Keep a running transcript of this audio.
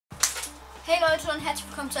Hey Leute und herzlich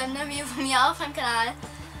willkommen zu einem neuen Video von mir auf meinem Kanal.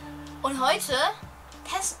 Und heute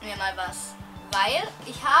testen wir mal was, weil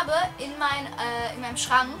ich habe in meinem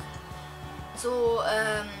Schrank so,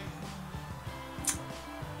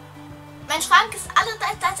 mein Schrank ist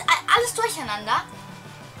alles durcheinander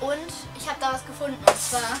und ich habe da was gefunden und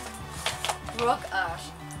zwar Rock Art.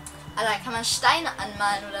 Also da kann man Steine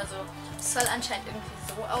anmalen oder so. Das soll anscheinend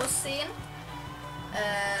irgendwie so aussehen.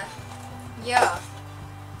 Ja.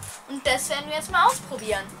 Und das werden wir jetzt mal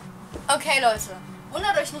ausprobieren. Okay, Leute.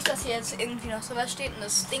 Wundert euch nicht, dass hier jetzt irgendwie noch sowas steht und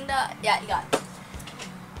das Ding da. Ja, egal.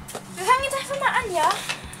 Wir fangen jetzt einfach mal an, ja?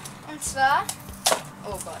 Und zwar.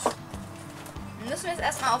 Oh Gott. Müssen wir jetzt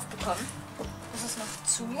erstmal aufbekommen. Das ist noch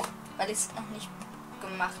zu, weil ich es noch nicht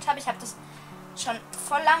gemacht habe. Ich habe das schon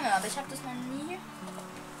voll lange, aber ich habe das noch nie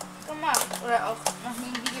gemacht. Oder auch noch nie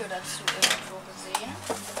ein Video dazu irgendwo gesehen.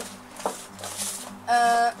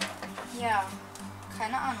 Ja.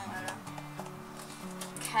 Keine Ahnung, Alter.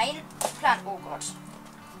 Kein Plan. Oh Gott.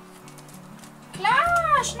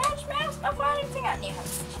 Klar, schneid ich mir erstmal vor den Finger. Nee, hab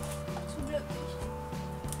ich nicht. Zum Glück nicht.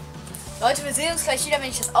 Leute, wir sehen uns gleich wieder, wenn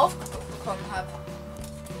ich das aufbekommen habe.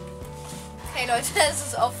 Okay, Leute, es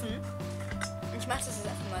ist offen. Und ich mache das jetzt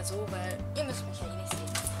einfach mal so, weil ihr müsst mich ja eh nicht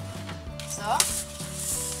sehen. So.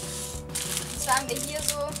 Jetzt haben wir hier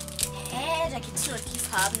so. Hä, da gibt es nur die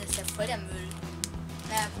Farben. Das ist ja voll der Müll.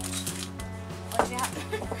 Na gut. Und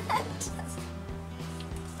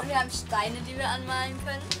wir haben Steine, die wir anmalen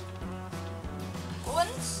können.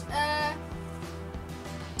 Und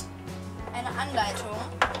eine Anleitung.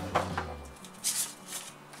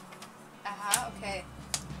 Aha, okay.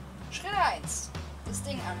 Schritt 1. Das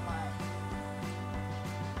Ding anmalen.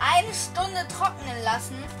 1 Stunde trocknen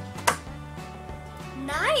lassen.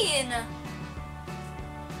 Nein!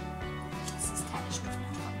 Das ist keine Stunde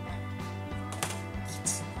trocknen.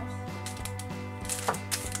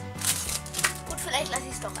 Vielleicht lasse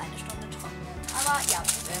ich es doch 1 Stunde trocknen. Aber ja,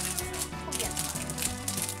 wir probieren es mal.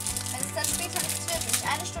 Wenn es dann später nichts wird und ich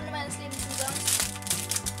 1 Stunde meines Lebens umsonst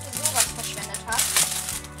für sowas verschwendet habe.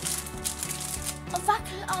 Und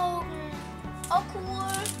Wackelaugen. Oh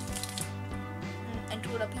cool. Ein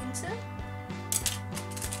toter Pinsel.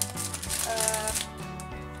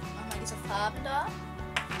 Nochmal diese Farben da.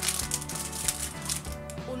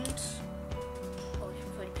 Und. Oh, ich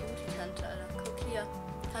bin voll die Beauty-Tante, Alter. Guck hier.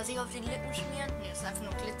 Kann sich auf die Lippen schmieren? Ne, das ist einfach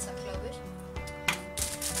nur Glitzer, glaube ich.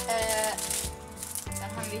 Dann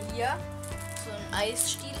haben wir hier so einen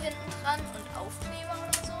Eisstiel hinten dran und Aufkleber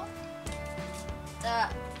oder so. Da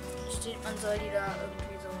steht, man soll die da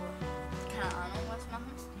irgendwie so, keine Ahnung, was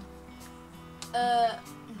machen.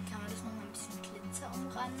 Kann man das nochmal ein bisschen Glitzer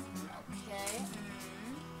umranden? Okay.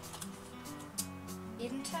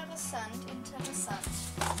 Interessant, interessant.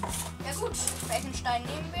 Ja gut, welchen Stein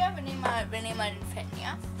nehmen wir? Wir nehmen mal den fetten,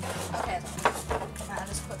 ja? Okay, so. Mal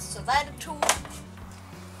alles kurz zur Seite tun.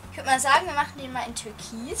 Ich würde mal sagen, wir machen den mal in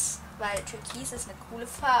Türkis, weil Türkis ist eine coole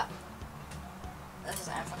Farbe. Das ist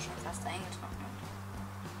einfach schon fast eingetrocknet.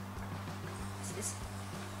 Was ist?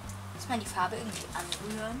 Muss man die Farbe irgendwie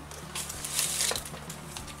anrühren?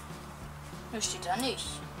 Hier steht da nicht.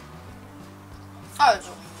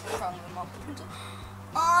 Also, fangen wir mal bitte.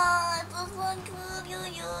 Oh, das ist so gut.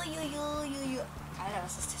 Alter,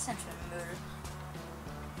 was ist das denn für ein Müll?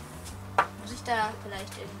 Muss ich da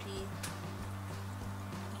vielleicht irgendwie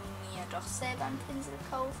mir doch selber einen Pinsel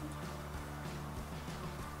kaufen?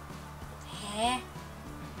 Hä?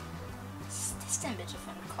 Was ist das denn bitte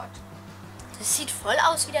für ein Gott? Das sieht voll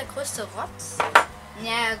aus wie der größte Rotz.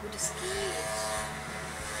 Ja, gut, es geht.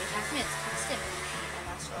 Ich habe mir jetzt trotzdem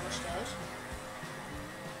anders vorgestellt.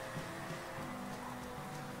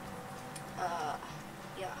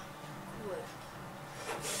 Ja, cool.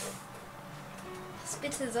 Was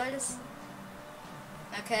bitte soll das?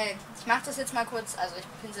 Okay, ich mache das jetzt mal kurz. Also ich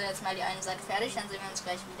pinsel jetzt mal die eine Seite fertig, dann sehen wir uns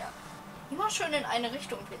gleich wieder. Immer schön in eine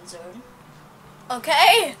Richtung pinseln.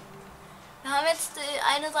 Okay, wir haben jetzt die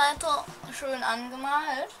eine Seite schön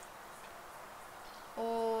angemalt.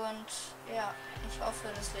 Und ja, ich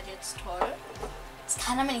hoffe, das wird jetzt toll. Es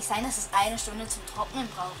kann aber nicht sein, dass es 1 Stunde zum Trocknen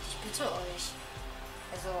braucht. Ich bitte euch.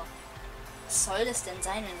 Also, was soll das denn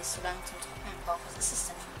sein, wenn es so lange zum Trocknen braucht? Was ist das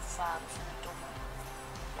denn für eine Farbe, für eine dumme?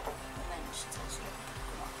 Moment, ich habe es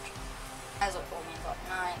gemacht. Also, oh mein Gott,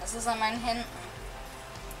 nein, das ist an meinen Händen.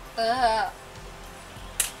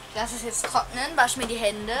 Lass es jetzt trocknen, wasch mir die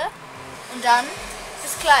Hände und dann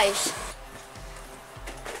bis gleich.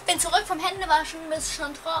 Bin zurück vom Händewaschen, bist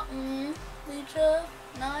schon trocken. Bitte?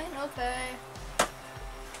 Nein? Okay.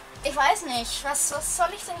 Ich weiß nicht, was soll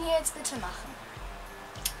ich denn hier jetzt bitte machen?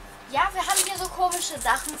 Ja, wir haben hier so komische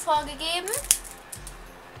Sachen vorgegeben.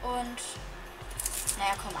 Und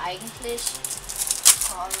Naja, komm, eigentlich.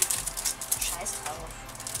 Komm. Scheiß drauf.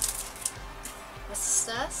 Was ist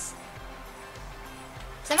das?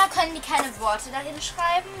 Sag mal, können die keine Worte dahin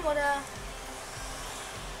schreiben, oder?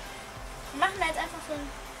 Wir machen da jetzt einfach so einen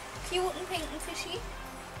cuten pinken Fischi.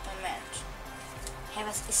 Moment. Hä,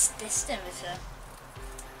 was ist das denn bitte?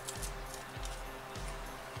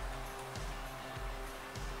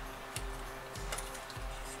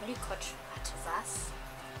 Voll die Kotsch. Warte, was?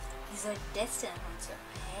 Wie soll das denn und so?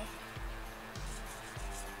 Hä?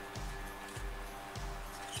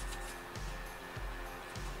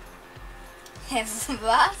 Hä,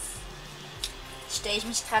 was? Stelle ich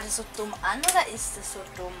mich gerade so dumm an oder ist es so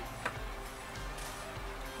dumm?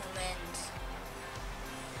 Moment.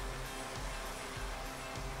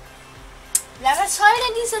 Ja, was soll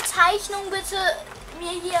denn diese Zeichnung bitte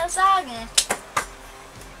mir hier sagen?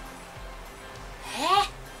 Hä?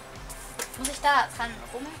 Muss ich da dran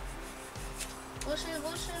rum? Wuschel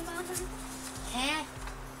machen? Hä?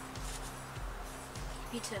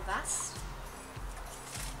 Bitte was?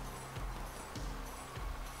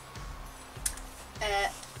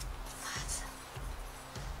 Warte.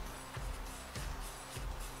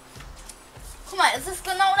 Guck mal, es ist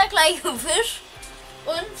genau der gleiche Fisch.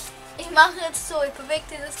 Und ich mache jetzt so, ich bewege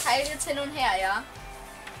dieses Teil jetzt hin und her, ja?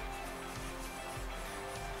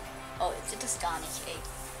 Oh, jetzt sieht das gar nicht, ey.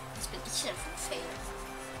 Was bin ich denn für ein Fail?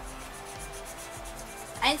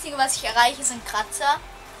 Das Einzige, was ich erreiche, sind Kratzer.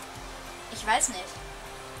 Ich weiß nicht.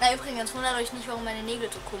 Na, übrigens, wundert euch nicht, warum meine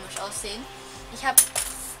Nägel so komisch aussehen. Ich habe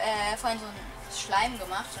vorhin so einen Schleim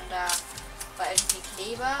gemacht und da war irgendwie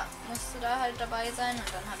Kleber, musste da halt dabei sein.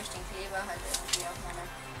 Und dann habe ich den Kleber halt irgendwie auf meine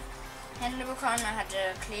Hände bekommen. Dann hat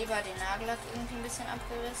der Kleber den Nagellack irgendwie ein bisschen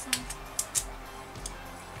abgerissen.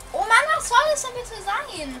 Oh Mann, was soll das denn bitte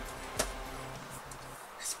sein?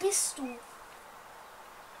 Was bist du?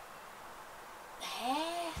 Hä?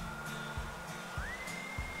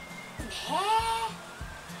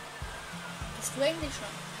 Bist du eigentlich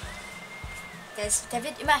schon? Der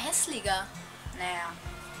wird immer hässlicher. Naja.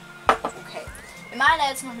 Okay. Wir malen da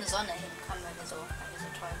jetzt noch eine Sonne hin. Komm, weil wir so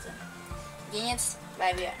toll sind. Wir gehen jetzt,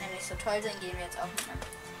 weil wir nämlich so toll sind, gehen wir jetzt auch mit einem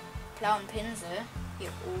blauen Pinsel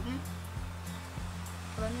hier oben.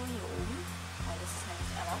 Aber nur hier oben. Weil das ist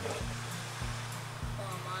nämlich erlaubt.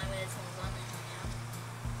 Oh, malen wir jetzt eine Sonne hin,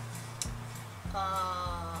 ja.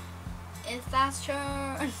 Oh. Ist das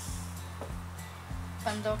schön.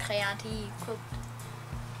 Von so kreativ. Guckt.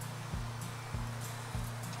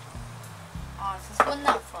 Oh, das ist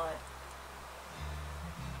wundervoll.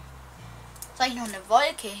 Soll ich noch eine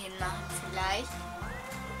Wolke hinmachen vielleicht?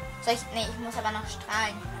 Nee, ich muss aber noch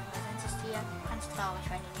Strahlen hinmachen, weil sonst ist die ja ganz traurig,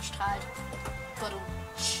 wenn die nicht strahlt.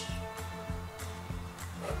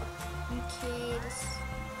 Okay, das...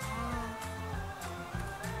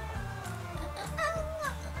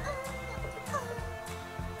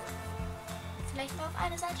 Vielleicht mal auf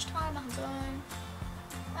eine Seite Strahl machen sollen.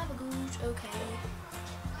 Aber gut, okay.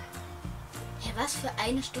 Ja, was für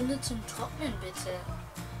eine Stunde zum Trocknen, bitte.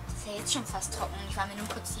 Das ist ja jetzt schon fast trocken. Ich war mir nur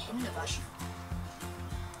kurz die Hände waschen.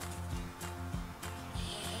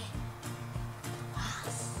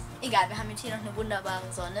 Was? Egal, wir haben jetzt hier noch eine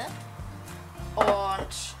wunderbare Sonne.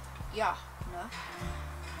 Und ja, ne?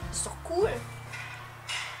 Ist doch cool.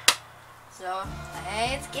 So,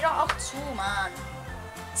 hey, jetzt geh doch auch zu, Mann.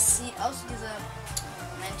 Es sieht aus wie diese...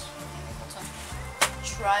 Moment, ich muss kurz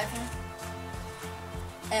schreiben.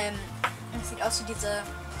 Es sieht aus wie diese...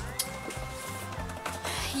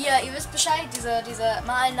 Hier, ihr wisst Bescheid, diese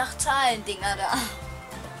Malen nach Zahlen-Dinger da.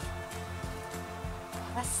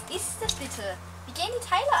 Was ist das bitte? Wie gehen die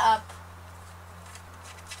Teile ab?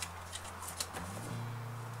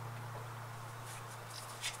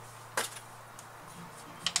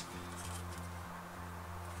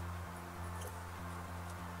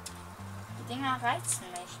 Die Dinger reizen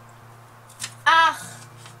mich. Ach!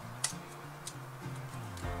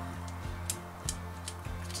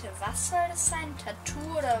 Was soll das sein?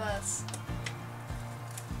 Tattoo oder was?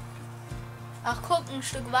 Ach guck, ein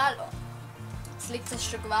Stück Wal. Jetzt liegt das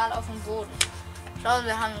Stück Wal auf dem Boden. Schau,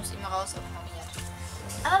 wir haben uns immer rausoperiert.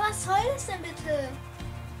 Aber was soll das denn bitte?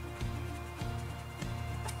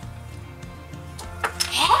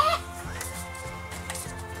 Hä?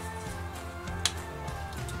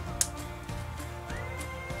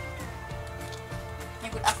 Ja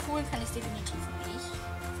gut, abholen kann ich definitiv nicht.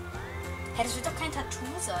 Hä, das wird doch kein Tattoo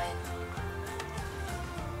sein.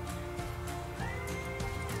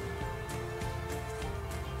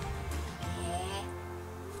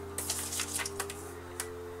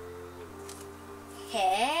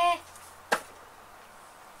 Hä?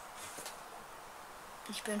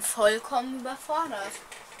 Ich bin vollkommen überfordert.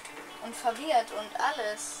 und verwirrt und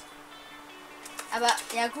alles. Aber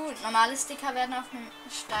ja gut, normale Sticker werden auf dem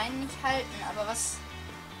Stein nicht halten. Aber was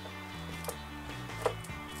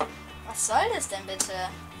soll das denn bitte?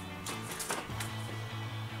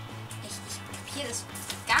 Ich kapiere das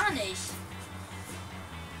gar nicht.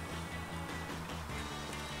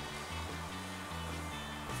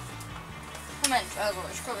 Moment, also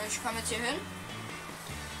ich komm jetzt hier hin.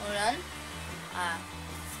 Und dann.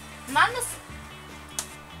 Mann, das.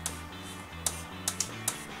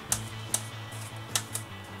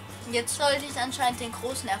 Jetzt sollte ich anscheinend den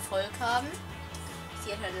großen Erfolg haben.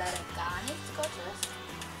 Passiert halt leider gar nichts, Gottes.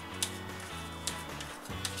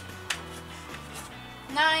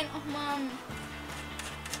 Nein, oh Mann.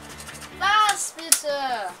 Was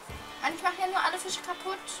bitte? Mann, ich mache ja nur alle Fische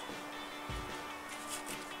kaputt.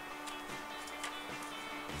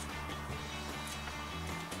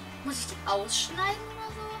 Muss ich die ausschneiden oder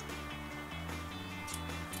so?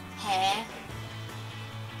 Hä?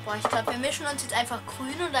 Boah, ich glaube, wir mischen uns jetzt einfach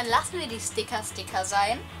grün und dann lassen wir die Sticker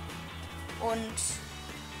sein. Und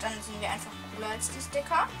dann sind wir einfach cooler als die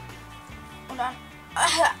Sticker. Und dann...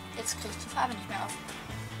 Jetzt kriege ich die Farbe nicht mehr auf.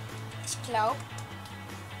 Ich glaube,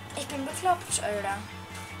 ich bin bekloppt, Alter.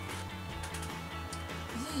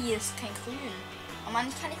 Hier ist kein Grün. Oh Mann,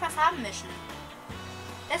 ich kann nicht mal Farben mischen.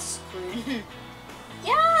 Das ist grün.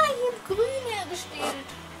 Ja, hier grün hergestellt.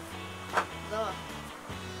 So.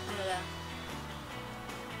 Alter.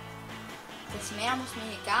 Das Meer muss mir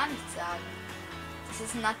hier gar nichts sagen. Das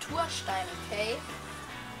ist ein Naturstein, okay?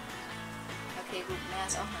 Okay, gut, Meer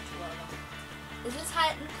ist auch Natur, aber... Es ist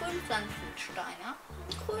halt ein Grünpflanzenstein, ja?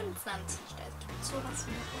 Ein Grünpflanzenstein. Es gibt sowas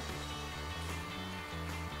wie...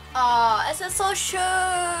 Oh, es ist so schön!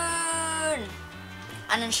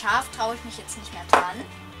 An ein Schaf traue ich mich jetzt nicht mehr dran.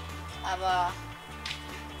 Aber...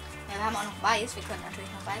 Ja, wir haben auch noch weiß. Wir können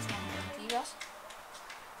natürlich noch weiß machen, irgendwie was.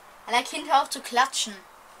 Aller Kind, hör auf zu klatschen.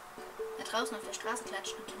 Da draußen auf der Straße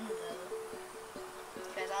klatscht ein Kind oder so.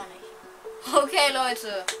 Ich weiß auch nicht. Okay,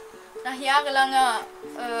 Leute. Nach jahrelanger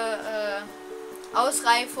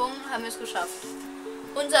Ausreifung haben wir es geschafft.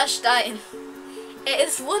 Unser Stein. Er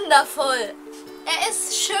ist wundervoll. Er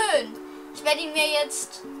ist schön. Ich werde ihn mir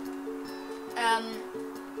jetzt...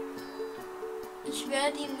 Ich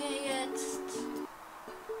werde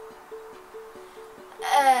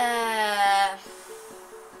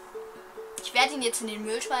ihn jetzt in den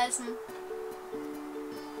Müll schmeißen.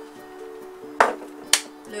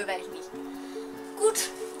 Nö, werde ich nicht. Gut,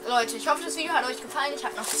 Leute, ich hoffe, das Video hat euch gefallen. Ich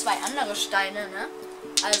habe noch 2 andere Steine, ne?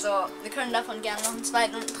 Also, wir können davon gerne noch einen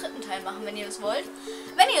zweiten und einen dritten Teil machen, wenn ihr das wollt.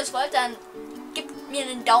 Wenn ihr das wollt, dann gebt mir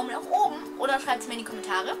einen Daumen nach oben oder schreibt es mir in die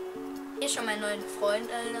Kommentare. Hier ist schon mein neuer Freund,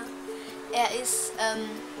 Alter. Er ist,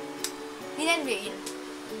 wie nennen wir ihn?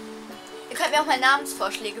 Ihr könnt mir auch mal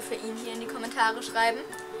Namensvorschläge für ihn hier in die Kommentare schreiben.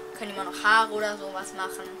 Können immer noch Haare oder sowas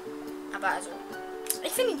machen. Aber also,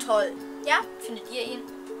 ich finde ihn toll. Ja? Findet ihr ihn?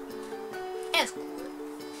 Er ist cool.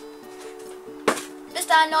 Bis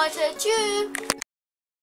dann, Leute. Tschüss.